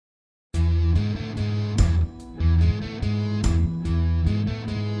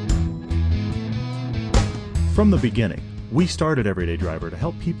From the beginning, we started Everyday Driver to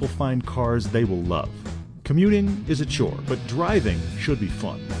help people find cars they will love. Commuting is a chore, but driving should be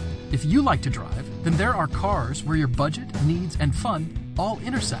fun. If you like to drive, then there are cars where your budget, needs, and fun all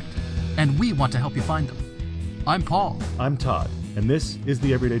intersect, and we want to help you find them. I'm Paul. I'm Todd, and this is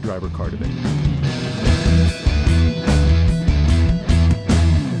the Everyday Driver Car Debate.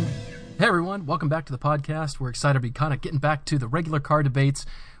 Hey everyone, welcome back to the podcast. We're excited to be kind of getting back to the regular car debates.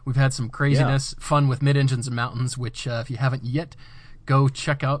 We've had some craziness, fun with mid-engines and mountains, which if you haven't yet, go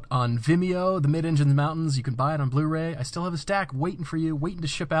check out on Vimeo, the mid-engines and mountains. You can buy it on Blu-ray. I still have a stack waiting for you, waiting to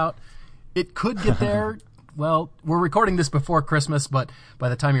ship out. It could get there. Well, we're recording this before Christmas, but by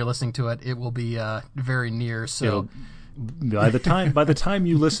the time you're listening to it, it will be very near. So by the time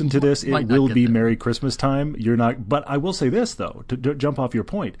you listen to this, it will be Merry Christmas time. You're not, but I will say this though, to jump off your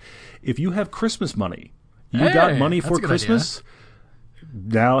point, if you have Christmas money, you got money for Christmas. Idea.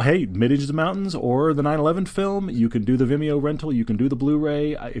 Now, hey, Mid-Engines and Mountains or the 9/11 film, you can do the Vimeo rental, you can do the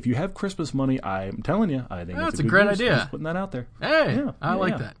Blu-ray. If you have Christmas money, I'm telling you, I think it's a great use. idea. Just putting that out there. Hey, I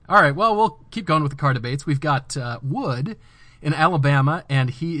like that. All right, well, we'll keep going with the car debates. We've got Wood in Alabama, and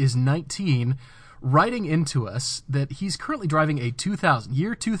he is 19, writing into us that he's currently driving a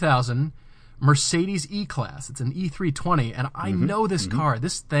 2000 Mercedes E-Class. It's an E320, and I know this car.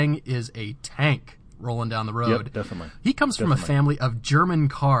 This thing is a tank rolling down the road. Yep, definitely. He comes from a family of German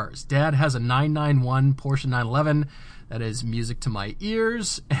cars. Dad has a 991 Porsche 911 that is music to my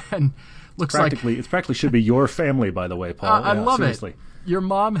ears, and looks it practically should be your family, by the way, Paul. I love seriously. it. Your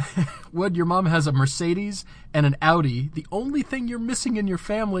mom, Wood, your mom has a Mercedes and an Audi. The only thing you're missing in your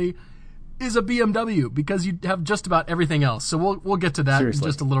family is a BMW, because you have just about everything else. So we'll get to that in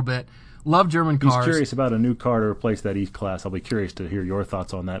just a little bit. Love German cars. He's curious about a new car to replace that E-Class. I'll be curious to hear your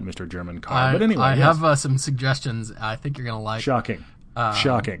thoughts on that, Mr. German car. But anyway, I have some suggestions I think you're going to like. Shocking.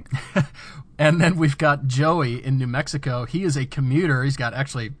 And then we've got Joey in New Mexico. He is a commuter. He's got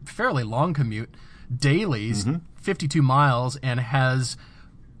actually fairly long commute, dailies, 52 miles, and has,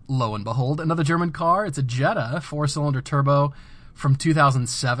 lo and behold, another German car. It's a Jetta 4-cylinder turbo from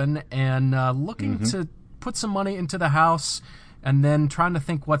 2007, and looking to put some money into the house, and then trying to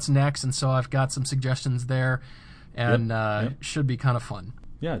think what's next. And so I've got some suggestions there, and should be kind of fun.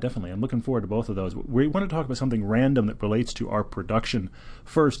 Yeah, definitely. I'm looking forward to both of those. We want to talk about something random that relates to our production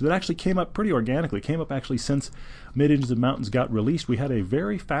first, that actually came up pretty organically, came up actually since Mid-Engines and Mountains got released. We had a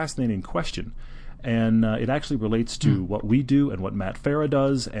very fascinating question, and it actually relates to what we do and what Matt Farah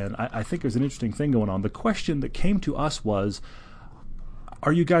does, and I think there's an interesting thing going on. The question that came to us was,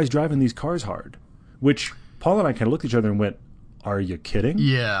 are you guys driving these cars hard? Which Paul and I kind of looked at each other and went, are you kidding?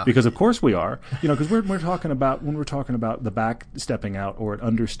 Yeah. Because of course we are. Because we're talking about, when we're talking about the back stepping out or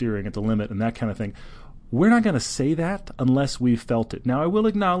understeering at the limit and that kind of thing, we're not going to say that unless we've felt it. Now, I will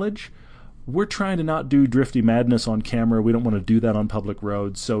acknowledge we're trying to not do drifty madness on camera. We don't want to do that on public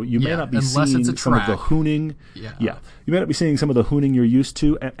roads. So you may not be seeing some of the hooning. Yeah. You may not be seeing some of the hooning you're used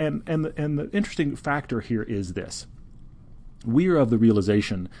to. And the interesting factor here is this. We are of the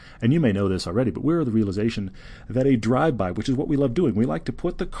realization, and you may know this already, but we're of the realization that a drive-by, which is what we love doing, we like to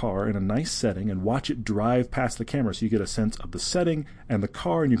put the car in a nice setting and watch it drive past the camera so you get a sense of the setting and the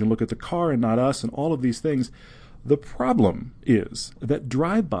car, and you can look at the car and not us and all of these things. The problem is that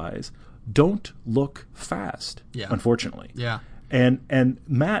drive-bys don't look fast, unfortunately. Yeah. And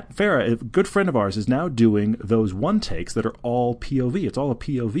Matt Farah, a good friend of ours, is now doing those one-takes that are all POV. It's all a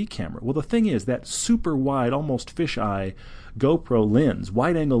POV camera. Well, the thing is, that super wide, almost fisheye GoPro lens,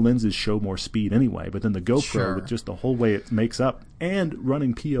 wide-angle lenses show more speed anyway, but then the GoPro, with just the whole way it makes up and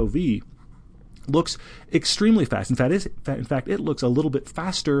running POV, looks extremely fast. In fact, it looks a little bit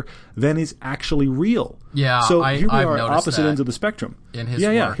faster than is actually real. Yeah, so here we are at noticed opposite ends of the spectrum. In his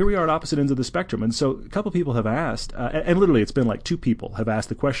work. Here we are at opposite ends of the spectrum. And so a couple people have asked, and literally it's been like 2 people have asked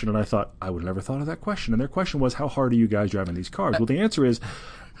the question, and I thought, I would have never thought of that question. And their question was, how hard are you guys driving these cars? Well, the answer is,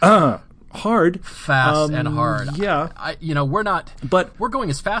 hard. Fast and hard. Yeah. We're going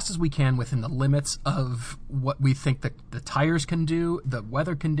as fast as we can within the limits of what we think the tires can do, the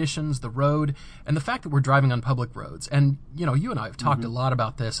weather conditions, the road, and the fact that we're driving on public roads. And, you and I have talked a lot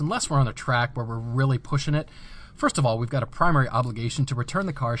about this. Unless we're on a track where we're really pushing it, first of all, we've got a primary obligation to return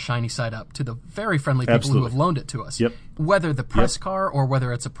the car shiny side up to the very friendly people who have loaned it to us. Yep. Whether the press car or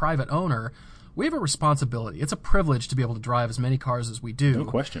whether it's a private owner, we have a responsibility. It's a privilege to be able to drive as many cars as we do. No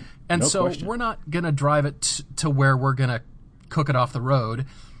question. And we're not going to drive it to where we're going to cook it off the road.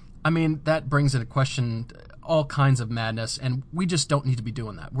 I mean, that brings into question all kinds of madness, and we just don't need to be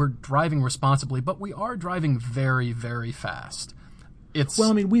doing that. We're driving responsibly, but we are driving very, very fast. Well,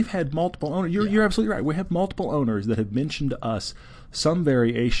 I mean, we've had multiple owners. You're absolutely right. We have multiple owners that have mentioned to us some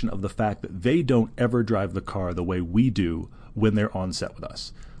variation of the fact that they don't ever drive the car the way we do when they're on set with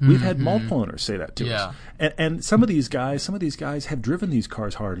us. We've had multiple owners say that to us. And some of these guys have driven these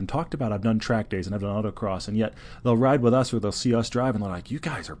cars hard and talked about, I've done track days and I've done autocross, and yet they'll ride with us or they'll see us drive and they're like, you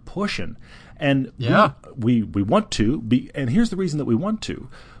guys are pushing. And we want to be, and here's the reason that we want to,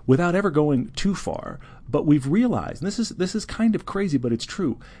 without ever going too far. But we've realized, and this is kind of crazy, but it's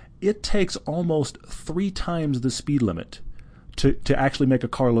true, it takes almost 3 times the speed limit to actually make a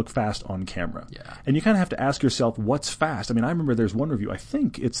car look fast on camera. Yeah. And you kind of have to ask yourself, what's fast? I mean, I remember there's one review, I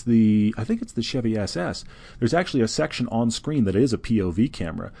think it's the Chevy SS. There's actually a section on screen that is a POV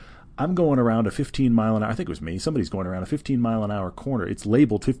camera. I'm going around a 15 mile an hour. I think it was me. Somebody's going around a 15 mile an hour corner. It's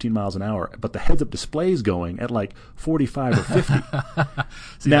labeled 15 miles an hour, but the heads-up display is going at like 45 or 50.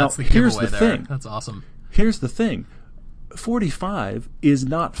 See, now, here's the there. thing. That's awesome. Here's the thing. 45 is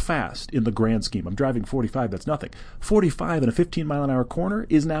not fast in the grand scheme. I'm driving 45, that's nothing. 45 in a 15 mile an hour corner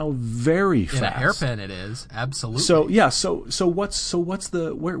is now very fast. In a hairpin it is, absolutely. So what's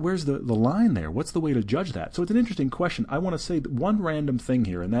the where's the line there? What's the way to judge that? So it's an interesting question. I want to say one random thing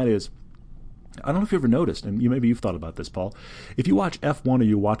here, and that is, I don't know if you ever noticed, and maybe you've thought about this, Paul. If you watch F1 or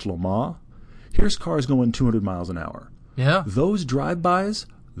you watch Le Mans, here's cars going 200 miles an hour. Yeah. Those drive-bys,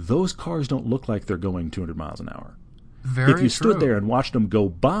 those cars don't look like they're going 200 miles an hour. Very If you true. stood there and watched them go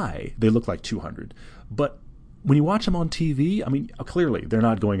by, they look like 200. But when you watch them on TV, I mean, clearly they're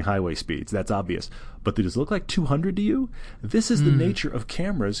not going highway speeds. That's obvious. But they just look like 200 to you? This is the nature of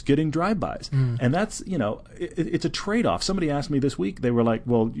cameras getting drive-bys. And that's, it's a trade-off. Somebody asked me this week, they were like,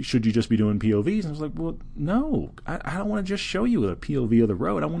 well, should you just be doing POVs? And I was like, well, no. I don't want to just show you a POV of the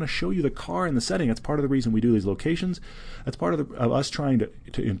road. I want to show you the car and the setting. That's part of the reason we do these locations. That's part of us trying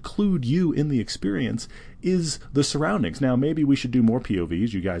to include you in the experience is the surroundings. Now, maybe we should do more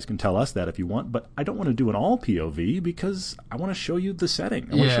POVs. You guys can tell us that if you want, but I don't want to do an all POV because I want to show you the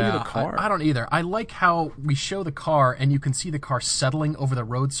setting. I want to show you the car. I don't either. I like how we show the car and you can see the car settling over the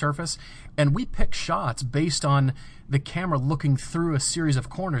road surface, and we pick shots based on the camera looking through a series of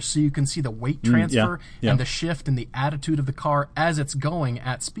corners so you can see the weight transfer and the shift and the attitude of the car as it's going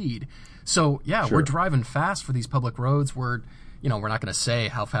at speed. So, we're driving fast for these public roads. We're not going to say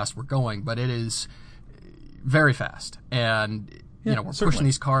how fast we're going, but it is very fast. And, we're pushing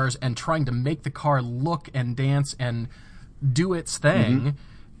these cars and trying to make the car look and dance and do its thing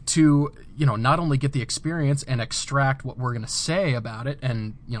to, not only get the experience and extract what we're going to say about it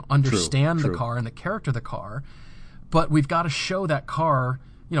and, understand the car and the character of the car, but we've got to show that car,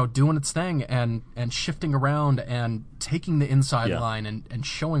 doing its thing and shifting around and taking the inside line and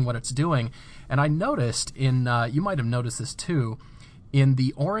showing what it's doing. And I noticed you might have noticed this too, in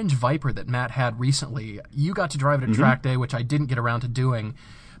the orange Viper that Matt had recently. You got to drive it at track day, which I didn't get around to doing.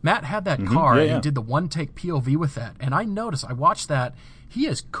 Matt had that car, and he did the one-take POV with that. And I noticed, I watched that, he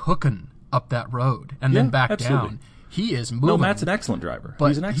is cooking up that road and then back down. He is moving. No, Matt's an excellent driver.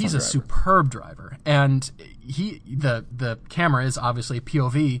 But he's a superb driver. And the camera is obviously a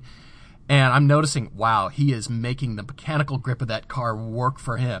POV, and I'm noticing, wow, he is making the mechanical grip of that car work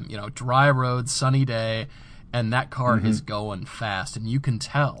for him. Dry road, sunny day, and that car is going fast, and you can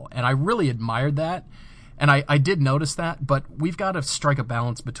tell. And I really admired that. And I did notice that, but we've got to strike a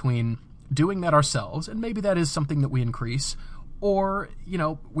balance between doing that ourselves, and maybe that is something that we increase, or,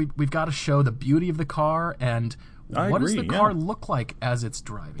 we've got to show the beauty of the car and what does the car look like as it's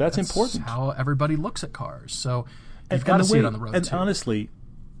driving. That's important. How everybody looks at cars. So you've got to see it on the road, too. And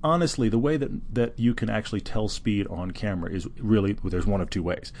honestly, the way that you can actually tell speed on camera is really, there's one of two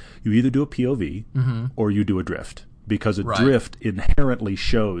ways. You either do a POV or you do a drift. Because a drift inherently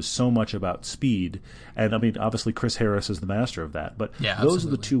shows so much about speed. And, I mean, obviously Chris Harris is the master of that. But those are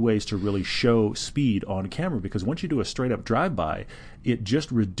the two ways to really show speed on camera. Because once you do a straight-up drive-by, it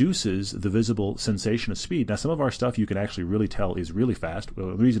just reduces the visible sensation of speed. Now, some of our stuff you can actually really tell is really fast.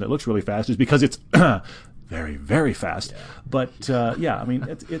 Well, the reason it looks really fast is because it's very, very fast. But, I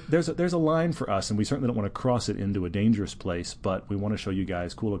mean, there's a line for us, and we certainly don't want to cross it into a dangerous place, but we want to show you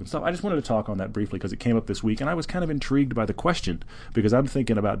guys cool-looking stuff. I just wanted to talk on that briefly because it came up this week, and I was kind of intrigued by the question because I'm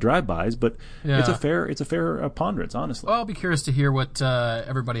thinking about drive-bys, but it's a fair ponderance, honestly. Well, I'll be curious to hear what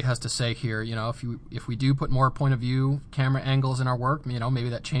everybody has to say here. If we do put more point of view camera angles in our work, maybe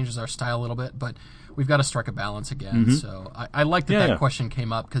that changes our style a little bit, but we've got to strike a balance again. So I like that question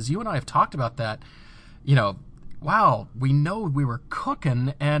came up because you and I have talked about that. Wow, we know we were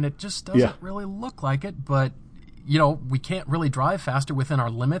cooking, and it just doesn't really look like it, but, we can't really drive faster within our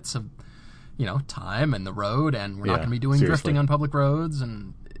limits of, time and the road, and we're not going to be doing drifting on public roads,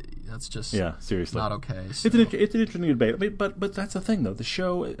 and That's just seriously not okay. So. It's an interesting debate. I mean, but that's the thing, though. The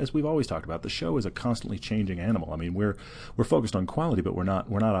show, as we've always talked about, the show is a constantly changing animal. I mean, we're focused on quality, but we're not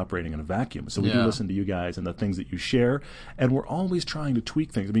operating in a vacuum. So we do listen to you guys and the things that you share, and we're always trying to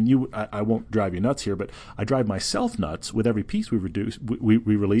tweak things. I mean, I won't drive you nuts here, but I drive myself nuts with every piece we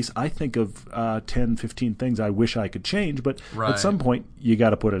release. I think of 10, 15 things I wish I could change, but at some point you got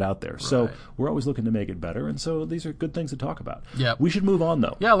to put it out there. Right. So we're always looking to make it better, and so these are good things to talk about. Yeah, we should move on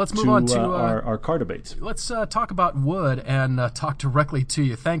though. Yeah, let's move on to our car debates. Let's talk about Wood and talk directly to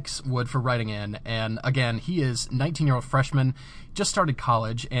you. Thanks, Wood, for writing in. And again, he is 19-year-old freshman, just started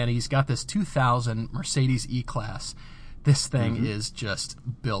college, and he's got this 2000 Mercedes E-Class. This thing is just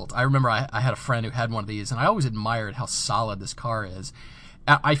built. I remember I had a friend who had one of these, and I always admired how solid this car is.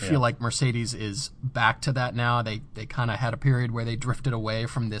 I feel like Mercedes is back to that now. They kind of had a period where they drifted away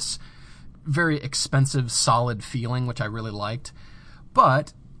from this very expensive, solid feeling, which I really liked.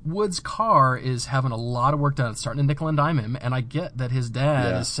 But Wood's car is having a lot of work done. It's starting to nickel and dime him, and I get that his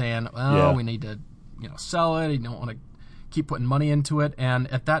dad is saying, well, we need to sell it. You don't want to keep putting money into it.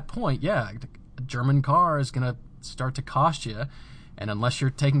 And at that point, a German car is going to start to cost you, and unless you're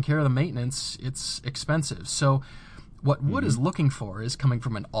taking care of the maintenance, it's expensive. So what Wood is looking for is coming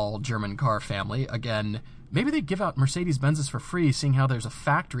from an all-German car family. Again, maybe they give out Mercedes-Benzes for free, seeing how there's a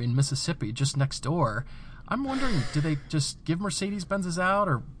factory in Mississippi just next door. I'm wondering, do they just give Mercedes-Benzes out,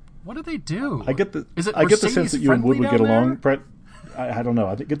 or what do they do? I get the sense that you and Mercedes-friendly Wood would down get there? along, Brett. I don't know.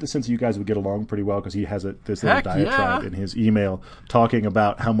 I get the sense that you guys would get along pretty well because he has this little diatribe in his email talking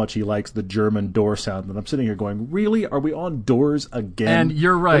about how much he likes the German door sound. And I'm sitting here going, really? Are we on doors again? And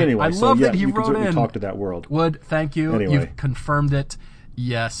you're right. But anyway, I love that he you wrote can certainly in. Talk to that world. Wood, thank you. Anyway. You've confirmed it.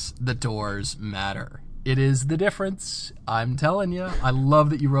 Yes, the doors matter. It is the difference. I'm telling you. I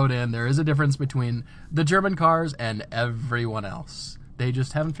love that you wrote in. There is a difference between the German cars and everyone else. They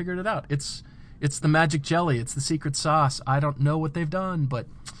just haven't figured it out. It's the magic jelly. It's the secret sauce. I don't know what they've done, but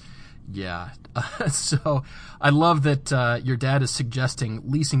yeah. So I love that your dad is suggesting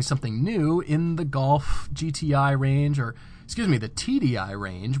leasing something new in the Golf GTI range, or excuse me, the TDI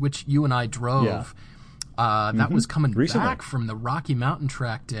range, which you and I drove. That was coming recently back from the Rocky Mountain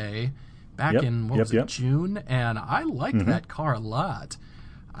Track Day back in, June? And I liked that car a lot.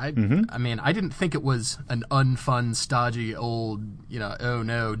 I mean, I didn't think it was an unfun, stodgy, old, oh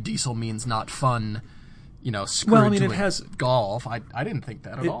no, diesel means not fun, screwed to a Golf. I didn't think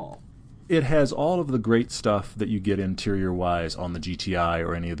that at all. It has all of the great stuff that you get interior-wise on the GTI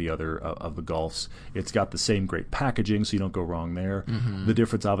or any of the other of the Golfs. It's got the same great packaging, so you don't go wrong there. The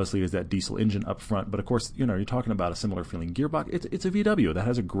difference, obviously, is that diesel engine up front. But, of course, you're talking about a similar feeling gearbox. It's a VW that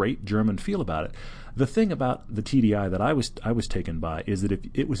has a great German feel about it. The thing about the TDI that I was taken by is that if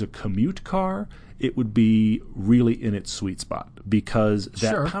it was a commute car, it would be really in its sweet spot because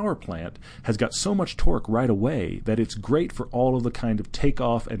that power plant has got so much torque right away that it's great for all of the kind of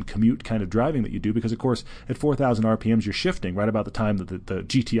takeoff and commute kind of driving that you do because, of course, at 4,000 RPMs, you're shifting. Right about the time that the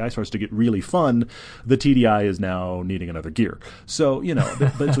GTI starts to get really fun, the TDI is now needing another gear. So,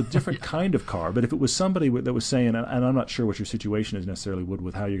 but it's a different kind of car. But if it was somebody that was saying, and I'm not sure what your situation is necessarily, Wood,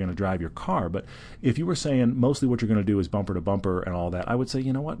 with how you're going to drive your car, but if you were saying mostly what you're going to do is bumper to bumper and all that, I would say,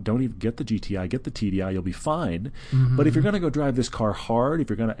 you know what, don't even get the GTI, get the TDI, you'll be fine. But if you're going to go drive this car hard, if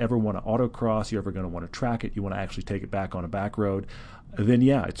you're going to ever want to autocross, you're ever going to want to track it, you want to actually take it back on a back road, then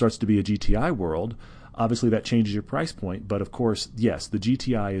it starts to be a GTI world. Obviously, that changes your price point, but of course, yes, the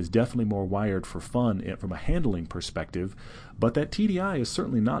GTI is definitely more wired for fun from a handling perspective, but that TDI is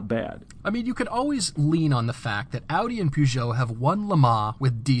certainly not bad. I mean, you could always lean on the fact that Audi and Peugeot have won Le Mans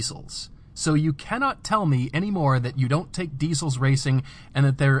with diesels. So you cannot tell me anymore that you don't take diesels racing and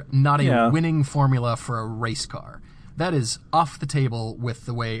that they're not a winning formula for a race car. That is off the table with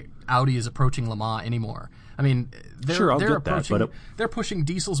the way Audi is approaching Le Mans anymore. I mean, they're pushing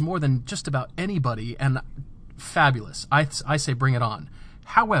diesels more than just about anybody, and fabulous. I say bring it on.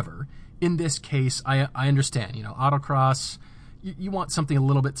 However, in this case, I understand. Autocross, you want something a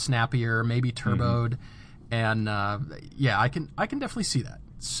little bit snappier, maybe turboed, and I can definitely see that.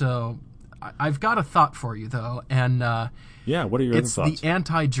 So I've got a thought for you though, and what are your other thoughts? It's the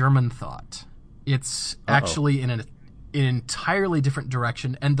anti-German thought. It's actually in an entirely different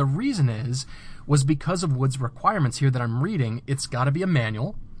direction, and the reason was because of Wood's requirements here that I'm reading. It's got to be a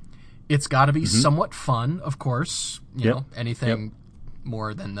manual. It's got to be somewhat fun, of course. Anything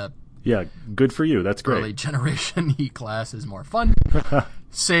more than the good for you. That's great. Early generation E-Class is more fun,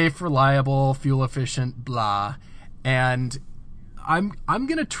 safe, reliable, fuel efficient, blah. And I'm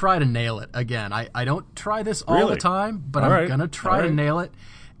gonna try to nail it again. I don't try this all the time, but I'm gonna try to nail it,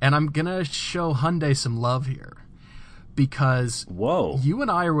 and I'm gonna show Hyundai some love here. because Whoa. you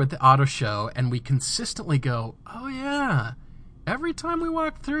and I are with the auto show, and we consistently go, oh, yeah, every time we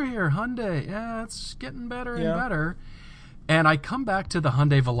walk through here, Hyundai, yeah, it's getting better and better. And I come back to the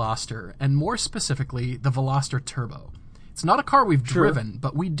Hyundai Veloster, and more specifically, the Veloster Turbo. It's not a car we've driven,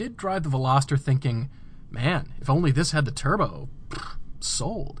 but we did drive the Veloster thinking, man, if only this had the turbo,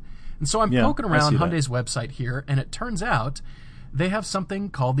 sold. And so I'm poking around Hyundai's website here, and it turns out they have something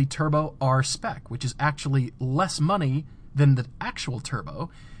called the Turbo R Spec, which is actually less money than the actual turbo.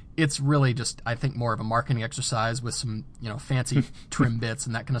 It's really just, I think, more of a marketing exercise with some, fancy trim bits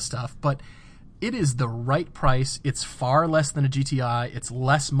and that kind of stuff. But it is the right price. It's far less than a GTI. It's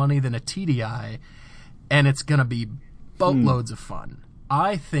less money than a TDI, and it's going to be boatloads of fun.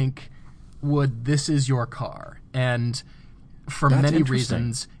 I think, Wood, this is your car, and for many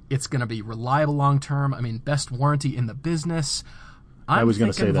reasons, it's going to be reliable long term. I mean, best warranty in the business. I was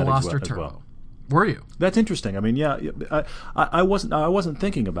going to say that Veloster as Turbo. well. Were you? That's interesting. I mean, I wasn't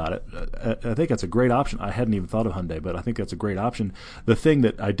thinking about it. I think that's a great option. I hadn't even thought of Hyundai, but I think that's a great option. The thing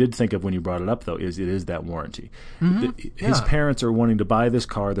that I did think of when you brought it up, though, is it is that warranty. His parents are wanting to buy this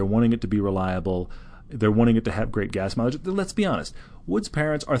car. They're wanting it to be reliable. They're wanting it to have great gas mileage. Let's be honest. Wood's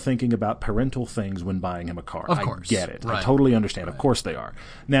parents are thinking about parental things when buying him a car. Of course. I get it. Right. I totally understand. Right. Of course they are.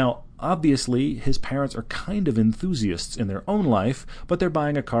 Now, obviously, his parents are kind of enthusiasts in their own life, but they're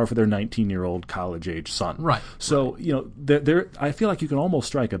buying a car for their 19-year-old college-age son. Right. So, I feel like you can almost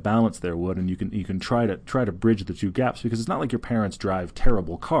strike a balance there, Wood, and you can try to bridge the two gaps, because it's not like your parents drive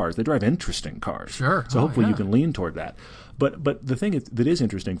terrible cars. They drive interesting cars. Sure. So hopefully you can lean toward that. But the thing that is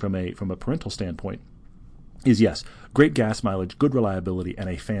interesting from a parental standpoint is, yes, great gas mileage, good reliability, and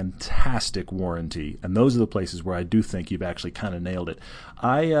a fantastic warranty. And those are the places where I do think you've actually kind of nailed it.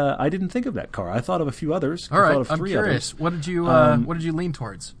 I didn't think of that car. I thought of a few others. All right, I thought of I'm three curious. Others. What did you lean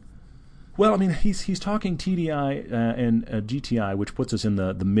towards? Well, I mean, he's talking TDI and GTI, which puts us in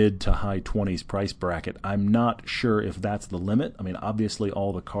the mid to high 20s price bracket. I'm not sure if that's the limit. I mean, obviously,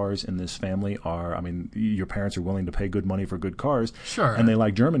 all the cars in this family are, your parents are willing to pay good money for good cars. Sure. And they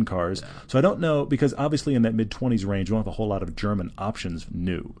like German cars. Yeah. So I don't know, because obviously in that mid 20s range, we don't have a whole lot of German options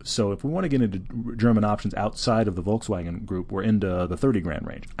new. So if we want to get into German options outside of the Volkswagen group, we're into the 30 grand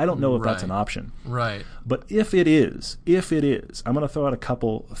range. I don't know if that's an option. Right. But if it is, I'm going to throw out a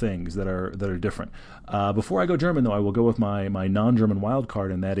couple things that are different. Before I go German, though, I will go with my non-German wild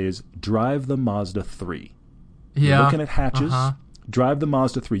card, and that is drive the Mazda 3. Yeah. You're looking at hatches. Drive the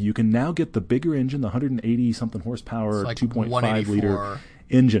Mazda 3. You can now get the bigger engine, the 180-something horsepower, like 2.5-liter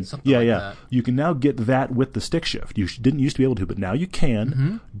engine. That. You can now get that with the stick shift. You didn't used to be able to, but now you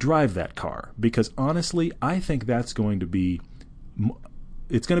can drive that car, because honestly, I think that's going to be...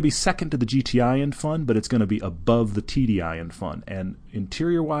 It's going to be second to the GTI in fun, but it's going to be above the TDI in fun. And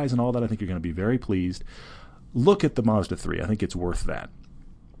interior-wise and all that, I think you're going to be very pleased. Look at the Mazda 3. I think it's worth that.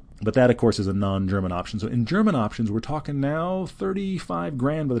 But that, of course, is a non-German option. So in German options, we're talking now 35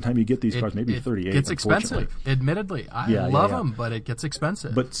 grand by the time you get these cars, maybe 38. It's expensive, admittedly. I love them, but it gets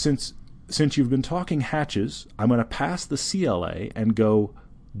expensive. But since you've been talking hatches, I'm going to pass the CLA and go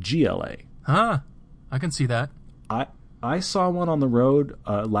GLA. I can see that. I saw one on the road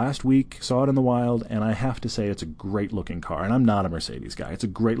last week, saw it in the wild, and I have to say it's a great-looking car. And I'm not a Mercedes guy. It's a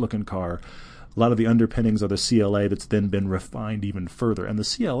great-looking car. A lot of the underpinnings are the CLA that's then been refined even further. And the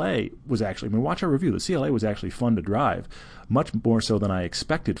CLA was actually, watch our review. The CLA was actually fun to drive, much more so than I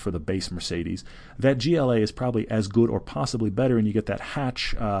expected for the base Mercedes. That GLA is probably as good or possibly better, and you get that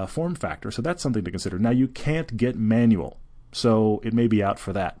hatch form factor. So that's something to consider. Now, you can't get manual, so it may be out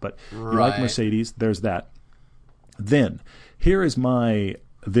for that. But you like Mercedes, there's that. Then, here is my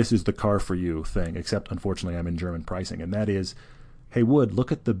this is the car for you thing, except unfortunately I'm in German pricing, and that is, hey, Wood,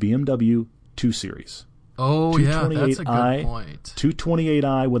 look at the BMW 2 Series. Oh, yeah, that's a good point.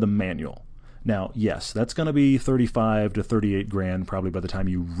 228i with a manual. Now, yes, that's going to be 35 to 38 grand probably by the time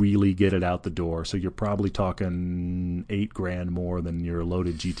you really get it out the door, so you're probably talking 8 grand more than your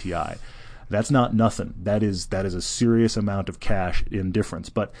loaded GTI. That's not nothing. That is a serious amount of cash in difference,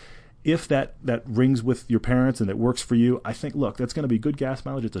 but if that rings with your parents and it works for you, I think, look, that's going to be good gas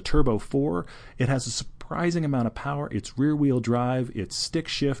mileage. It's a Turbo 4. It has a surprising amount of power. It's rear-wheel drive. It's stick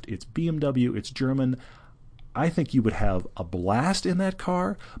shift. It's BMW. It's German. I think you would have a blast in that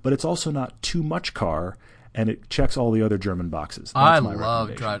car, but it's also not too much car, and it checks all the other German boxes. I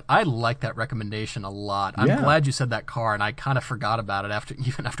love drive. I like that recommendation a lot. I'm glad you said that car, and I kind of forgot about it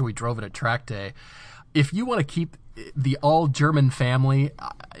even after we drove it at track day. If you want to keep the all-German family,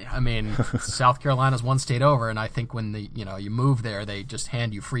 South Carolina's one state over, and I think when you move there, they just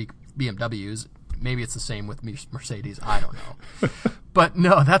hand you free BMWs, maybe it's the same with Mercedes. I don't know. But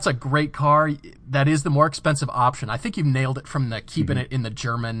no, that's a great car. That is the more expensive option. I think you've nailed it from the keeping it in the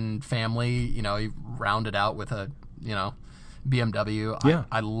German family. You know, you round it out with a, BMW. Yeah.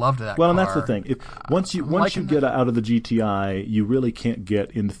 I loved that Well, car. and that's the thing. Once you get out of the GTI, you really can't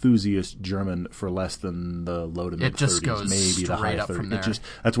get enthusiast German for less than the low to mid 30s, just goes maybe the high straight up 30s. from there.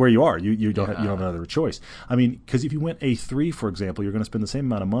 That's where you are. You don't have another choice. I mean, because if you went A3, for example, you're going to spend the same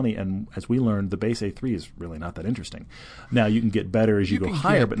amount of money, and as we learned, the base A3 is really not that interesting. Now you can get better as you go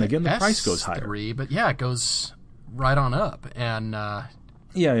higher, but again, the price goes higher. But yeah, it goes right on up, and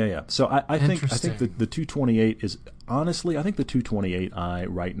Yeah. So I think that the 228 is honestly, I think the 228i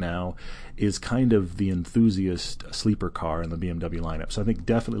right now is kind of the enthusiast sleeper car in the BMW lineup. So I think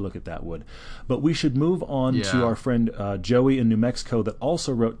definitely look at that wood. But we should move on to our friend Joey in New Mexico that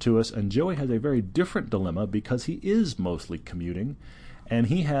also wrote to us, and Joey has a very different dilemma because he is mostly commuting. And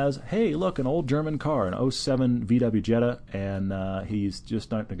he has, hey, look, an old German car, an 07 VW Jetta, and he's just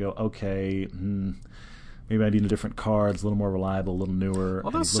starting to go, okay, maybe I need a different car. It's a little more reliable, a little newer.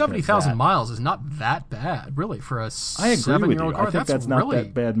 Well, those 70,000 miles is not that bad, really, for a 7-year-old car. I think that's not really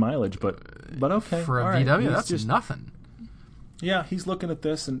that bad mileage, but okay. For a VW, that's just nothing. Yeah, he's looking at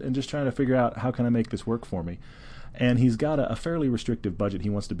this and just trying to figure out how can I make this work for me. And he's got a fairly restrictive budget. He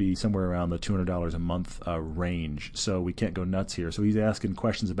wants to be somewhere around the $200 a month range. So we can't go nuts here. So he's asking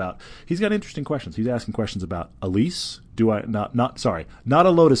questions about. He's got interesting questions. He's asking questions about a lease. Do I not a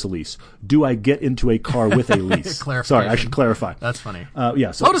Lotus Elise? Do I get into a car with a lease? Sorry, I should clarify. That's funny.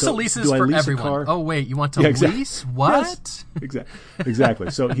 Yeah. So, Lotus Elise is for everyone. Oh wait, you want to lease? What? Yes,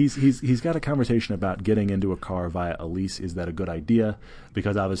 exactly. So he's got a conversation about getting into a car via a lease. Is that a good idea?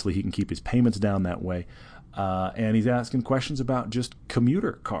 Because obviously he can keep his payments down that way. And he's asking questions about just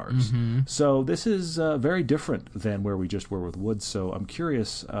commuter cars. So this is very different than where we just were with Woods. So I'm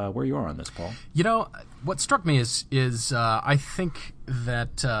curious where you are on this, Paul. What struck me is I think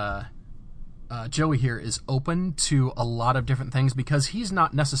that Joey here is open to a lot of different things because he's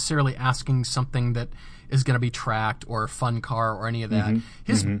not necessarily asking something that is going to be tracked or a fun car or any of that.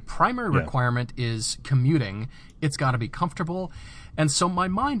 His primary requirement is commuting. It's got to be comfortable. And so my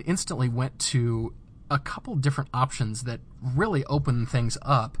mind instantly went to a couple different options that really open things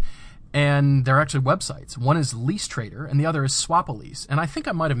up, and they're actually websites. One is Lease Trader, and the other is Swap-A-Lease. And I think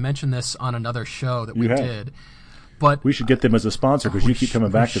I might have mentioned this on another show that we did. But we should get them as a sponsor because you keep coming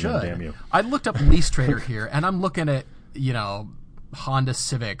back to them, damn you. I looked up Lease Trader here, and I'm looking at, Honda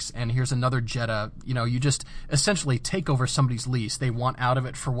Civics, and here's another Jetta. You just essentially take over somebody's lease. They want out of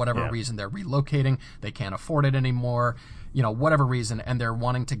it for whatever reason. They're relocating. They can't afford it anymore. Whatever reason, and they're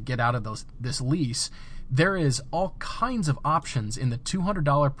wanting to get out of this lease. There is all kinds of options in the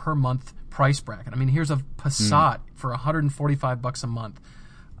 $200 per month price bracket. I mean, here's a Passat for $145 a month.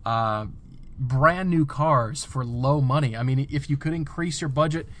 Brand new cars for low money. I mean, if you could increase your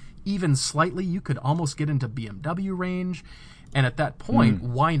budget even slightly, you could almost get into BMW range. And at that point,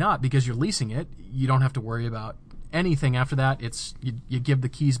 why not? Because you're leasing it. You don't have to worry about anything after that. It's you give the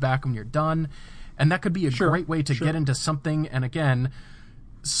keys back when you're done. And that could be a great way to get into something. And again,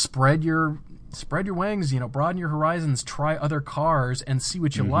 spread your wings, broaden your horizons, try other cars and see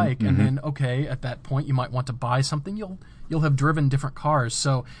what you like. And then, at that point, you might want to buy something. You'll have driven different cars.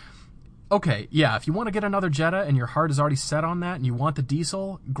 So, if you want to get another Jetta and your heart is already set on that and you want the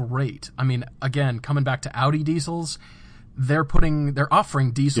diesel, great. I mean, again, coming back to Audi diesels, they're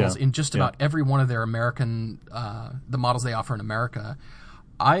offering diesels in just about every one of their American, the models they offer in America.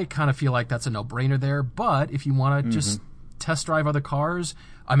 I kind of feel like that's a no-brainer there. But if you want to just test drive other cars,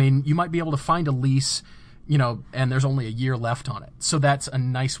 I mean, you might be able to find a lease, and there's only a year left on it. So that's a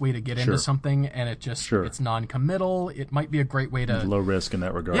nice way to get into something, and it's non-committal. It might be a great way to... Low risk in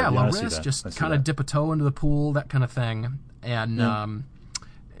that regard. Yeah, low risk. Just kind of dip a toe into the pool, that kind of thing. And,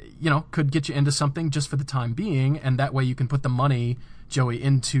 could get you into something just for the time being, and that way you can put the money, Joey,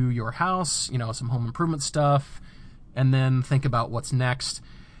 into your house, some home improvement stuff, and then think about what's next.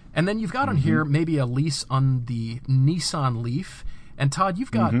 And then you've got on here maybe a lease on the Nissan Leaf. And Todd,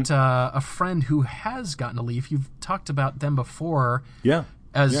 you've got a friend who has gotten a Leaf. You've talked about them before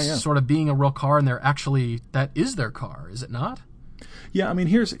as sort of being a real car, and that is their car, is it not? Yeah, I mean,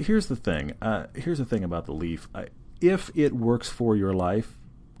 here's the thing. Here's the thing about the Leaf. If it works for your life,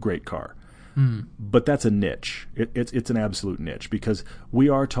 great car. But that's a niche. It's an absolute niche because we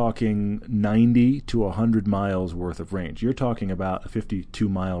are talking 90 to 100 miles worth of range. You're talking about a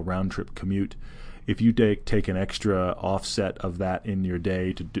 52-mile round-trip commute. If you take an extra offset of that in your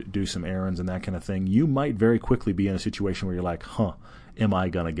day to do some errands and that kind of thing, you might very quickly be in a situation where you're like, am I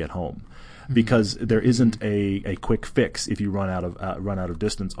going to get home? Because there isn't a quick fix. If you run out of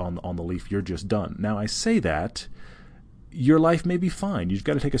distance on the Leaf, you're just done. Now I say that your life may be fine. You've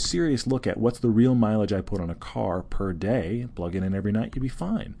got to take a serious look at what's the real mileage I put on a car per day. Plug it in every night, you'll be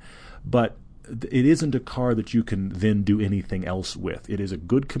fine. But it isn't a car that you can then do anything else with. It is a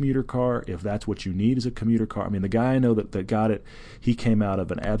good commuter car if that's what you need is a commuter car. I mean, the guy I know that got it, he came out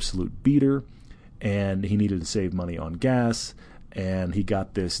of an absolute beater, and he needed to save money on gas, and he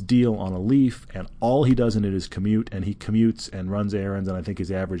got this deal on a Leaf, and all he does in it is commute, and he commutes and runs errands, and I think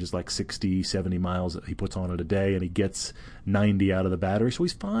his average is like 60, 70 miles that he puts on it a day, and he gets 90 out of the battery, so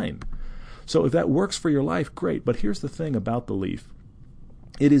he's fine. So if that works for your life, great. But here's the thing about the Leaf.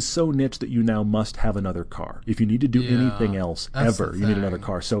 It is so niche that you now must have another car. If you need to do anything else ever, you need another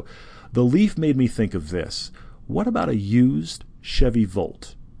car. So the Leaf made me think of this. What about a used Chevy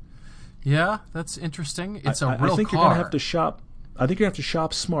Volt? Yeah, that's interesting. It's a real car. I think you're going to have to shop. I think you have to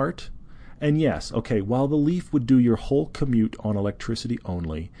shop smart. And yes, okay, while the Leaf would do your whole commute on electricity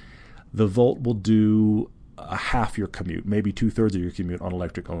only, the Volt will do half your commute, maybe 2/3 of your commute on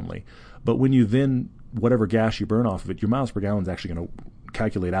electric only. But when you then, whatever gas you burn off of it, your miles per gallon is actually going to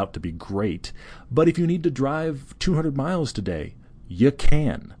calculate out to be great. But if you need to drive 200 miles today, you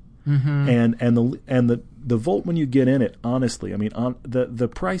can. And the Volt, when you get in it, honestly, I mean, the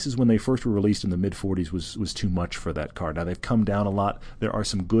prices when they first were released in the mid 40s was too much for that car. Now they've come down a lot. There are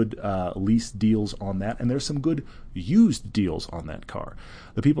some good lease deals on that, and there's some good used deals on that car.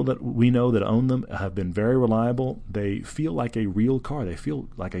 The people that we know that own them have been very reliable. They feel like a real car. They feel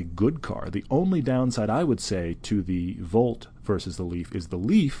like a good car. The only downside I would say to the Volt versus the Leaf is the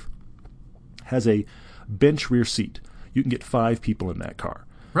Leaf has a bench rear seat. You can get 5 people in that car.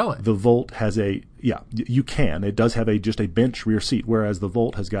 Really? The Volt has you can. It does have just a bench rear seat, whereas the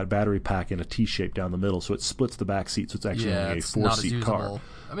Volt has got battery pack in a T-shape down the middle, so it splits the back seat, so it's actually only a 4-seat car.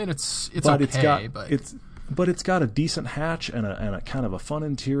 I mean, it's but okay, but it's got a decent hatch and a kind of a fun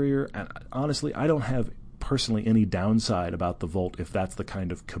interior, and honestly, I don't have personally any downside about the Volt if that's the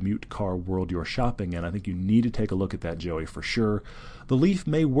kind of commute car world you're shopping in. I think you need to take a look at that, Joey, for sure. The Leaf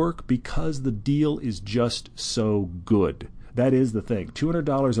may work because the deal is just so good. That is the thing.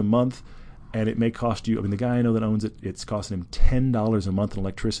 $200 a month, and it may cost you, I mean, the guy I know that owns it, it's costing him $10 a month in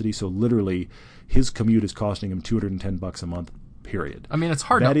electricity, so literally his commute is costing him $210 a month, period. I mean, it's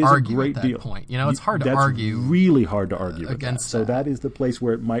hard to argue at that point. You know, it's hard to argue. That's really hard to argue against that. So that is the place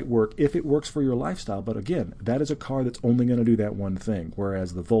where it might work if it works for your lifestyle. But again, that is a car that's only going to do that one thing,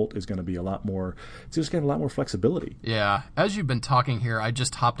 whereas the Volt is going to be a lot more, it's just going to have a lot more flexibility. Yeah. As you've been talking here, I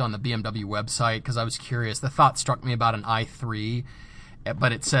just hopped on the BMW website because I was curious. The thought struck me about an i3,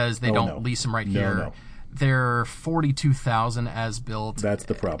 but it says they don't lease them here. No. They're 42,000 as built. That's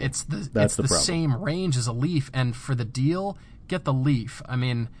the problem. It's the same range as a Leaf, and for the deal, get the Leaf. I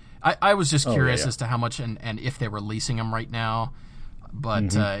mean, I was just curious as to how much and if they were leasing them right now,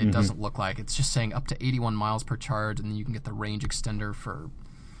 but it doesn't look like. It's just saying up to 81 miles per charge, and then you can get the range extender for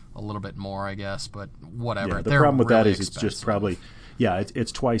a little bit more, I guess, but whatever. Yeah, the problem with that is it's just probably,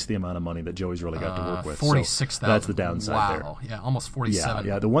 it's twice the amount of money that Joey's really got to work with. 46,000. So that's the downside there. Wow, yeah, almost 47.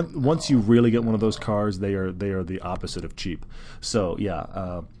 Yeah. Once you really get one of those cars, they are the opposite of cheap. So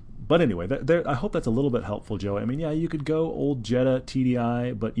but anyway, I hope that's a little bit helpful, Joey. I mean, you could go old Jetta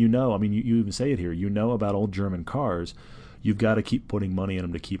TDI, but you even say it here. You know about old German cars. You've got to keep putting money in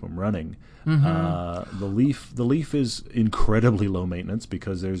them to keep them running. The Leaf is incredibly low maintenance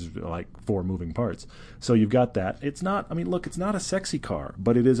because there's like 4 moving parts. So you've got that. It's not. I mean, look, it's not a sexy car,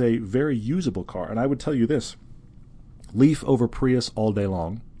 but it is a very usable car. And I would tell you this: Leaf over Prius all day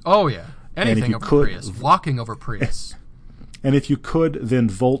long. Oh yeah, anything over Prius. Walking over Prius. And if you could, then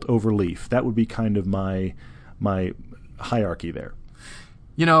Volt over Leaf. That would be kind of my hierarchy there.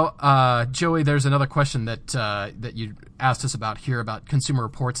 You know, Joey, there's another question that you asked us about here about Consumer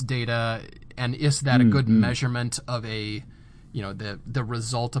Reports data, and is that a good measurement of the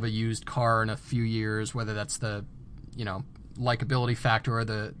result of a used car in a few years, whether that's the likability factor or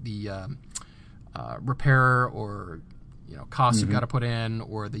the repair or costs you've got to put in,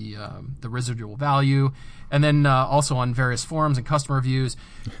 or the residual value, and then also on various forums and customer reviews.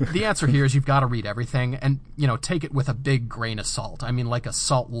 The answer here is you've got to read everything and take it with a big grain of salt. I mean, like a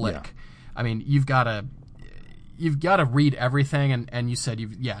salt lick. Yeah. I mean, you've got to read everything, and you said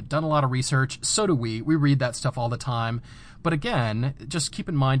you've done a lot of research. So do we. We read that stuff all the time. But again, just keep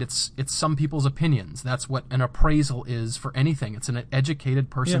in mind it's some people's opinions. That's what an appraisal is for anything. It's an educated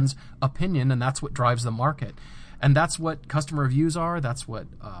person's opinion, and that's what drives the market. And that's what customer reviews are. That's what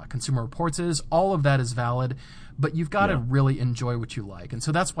Consumer Reports is. All of that is valid, but you've got to really enjoy what you like. And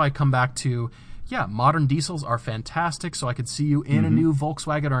so that's why I come back to, modern diesels are fantastic. So I could see you in a new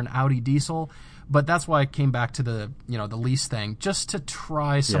Volkswagen or an Audi diesel. But that's why I came back to the lease thing, just to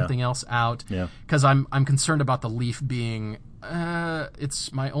try something else out. Because I'm concerned about the Leaf being,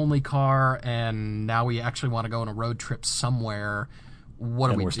 it's my only car, and now we actually want to go on a road trip somewhere.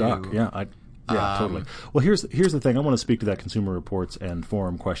 What do we do? Stuck. Totally. Well, here's the thing. I want to speak to that Consumer Reports and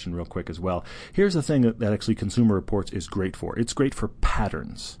forum question real quick as well. Here's the thing that actually Consumer Reports is great for. It's great for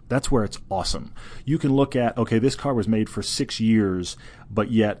patterns. That's where it's awesome. You can look at, okay, this car was made for 6 years,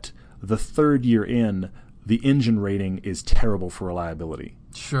 but yet the third year in, the engine rating is terrible for reliability.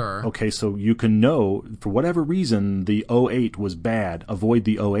 Sure. Okay, so you can know, for whatever reason, the 08 was bad. Avoid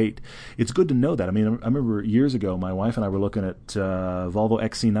the 08. It's good to know that. I mean, I remember years ago, my wife and I were looking at Volvo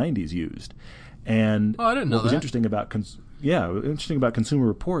XC90s used. And I didn't know what was interesting about Consumer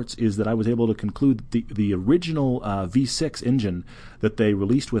Reports is that I was able to conclude the original V6 engine that they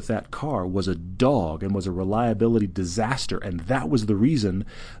released with that car was a dog and was a reliability disaster, and that was the reason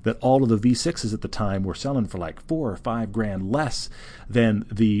that all of the V6s at the time were selling for like $4,000 or $5,000 less than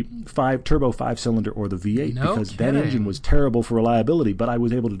the turbo 5-cylinder or the V8 because that engine was terrible for reliability. But I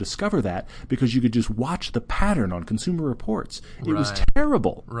was able to discover that because you could just watch the pattern on Consumer Reports. It was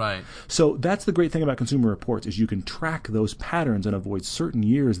terrible. Right. So that's the great thing about Consumer Reports is you can track those patterns and avoid certain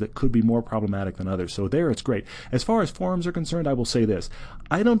years that could be more problematic than others. So there it's great. As far as forums are concerned, I will say this.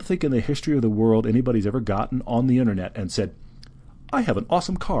 I don't think in the history of the world anybody's ever gotten on the internet and said, I have an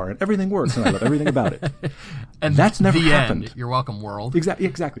awesome car and everything works and I love everything about it. And that's never happened. End. You're welcome, world. Exactly.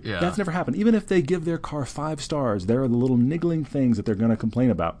 Yeah. That's never happened. Even if they give their car 5 stars, there are the little niggling things that they're going to complain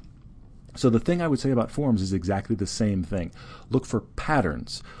about. So the thing I would say about forums is exactly the same thing. Look for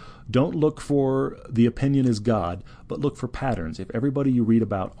patterns. Don't look for the opinion is God, but look for patterns. If everybody you read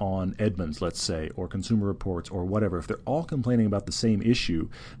about on Edmunds, let's say, or Consumer Reports or whatever, if they're all complaining about the same issue,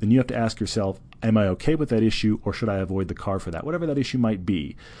 then you have to ask yourself, am I okay with that issue or should I avoid the car for that? Whatever that issue might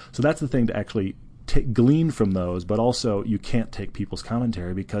be. So that's the thing to actually glean from those, but also you can't take people's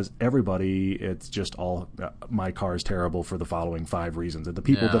commentary because everybody, it's just all, my car is terrible for the following 5 reasons. And the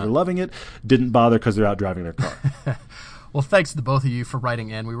people that are loving it didn't bother because they're out driving their car. Well, thanks to the both of you for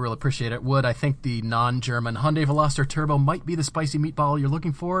writing in. We really appreciate it. Wood, I think the non-German Hyundai Veloster Turbo might be the spicy meatball you're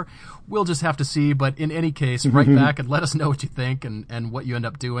looking for. We'll just have to see. But in any case, write back and let us know what you think and what you end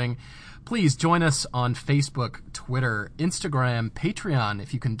up doing. Please join us on Facebook, Twitter, Instagram, Patreon.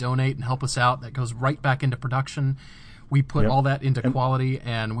 If you can donate and help us out, that goes right back into production. We put all that into quality,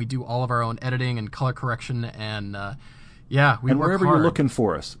 and we do all of our own editing and color correction. And, we work wherever hard. You're looking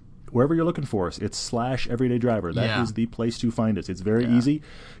for us. Wherever you're looking for us, it's /everydaydriver. That is the place to find us. It's very easy.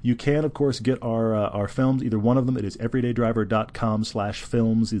 You can, of course, get our films. Either one of them, it is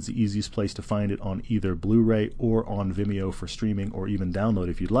everydaydriver.com/films. It's the easiest place to find it on either Blu-ray or on Vimeo for streaming or even download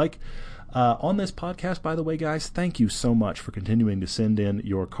if you'd like. On this podcast, by the way, guys, thank you so much for continuing to send in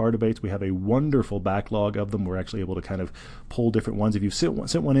your car debates. We have a wonderful backlog of them. We're actually able to kind of pull different ones. If you've sent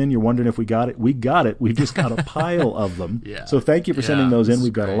one in, you're wondering if we got it. We got it. We've just got a pile of them. So thank you for sending those in.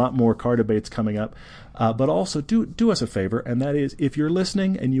 We've got a lot more car debates coming up. But also, do us a favor, and that is, if you're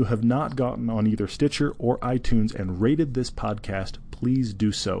listening and you have not gotten on either Stitcher or iTunes and rated this podcast, please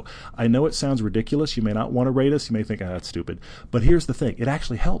do so. I know it sounds ridiculous. You may not want to rate us. You may think, that's stupid. But here's the thing. It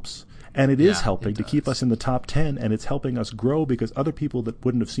actually helps. And it is helping to keep us in the top 10, and it's helping us grow because other people that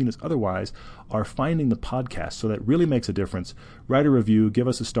wouldn't have seen us otherwise are finding the podcast. So that really makes a difference. Write a review, give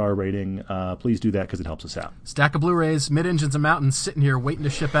us a star rating. Please do that because it helps us out. Stack of Blu-rays, Mid-Engines and Mountains sitting here waiting to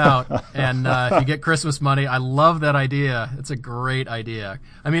ship out. And if you get Christmas money, I love that idea. It's a great idea.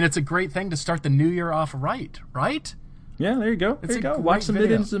 I mean, it's a great thing to start the new year off right? Yeah, there you go. There you go. Watch some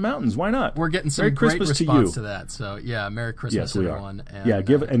Mid-Engines and Mountains. Why not? We're getting some great response to that. So, Merry Christmas, everyone. And,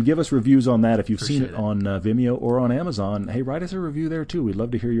 give us reviews on that. If you've seen it on Vimeo or on Amazon, hey, write us a review there, too. We'd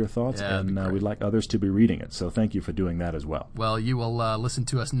love to hear your thoughts, and we'd like others to be reading it. So thank you for doing that as well. Well, you will listen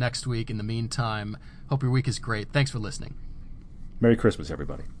to us next week. In the meantime, hope your week is great. Thanks for listening. Merry Christmas,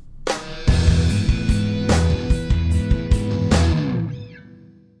 everybody.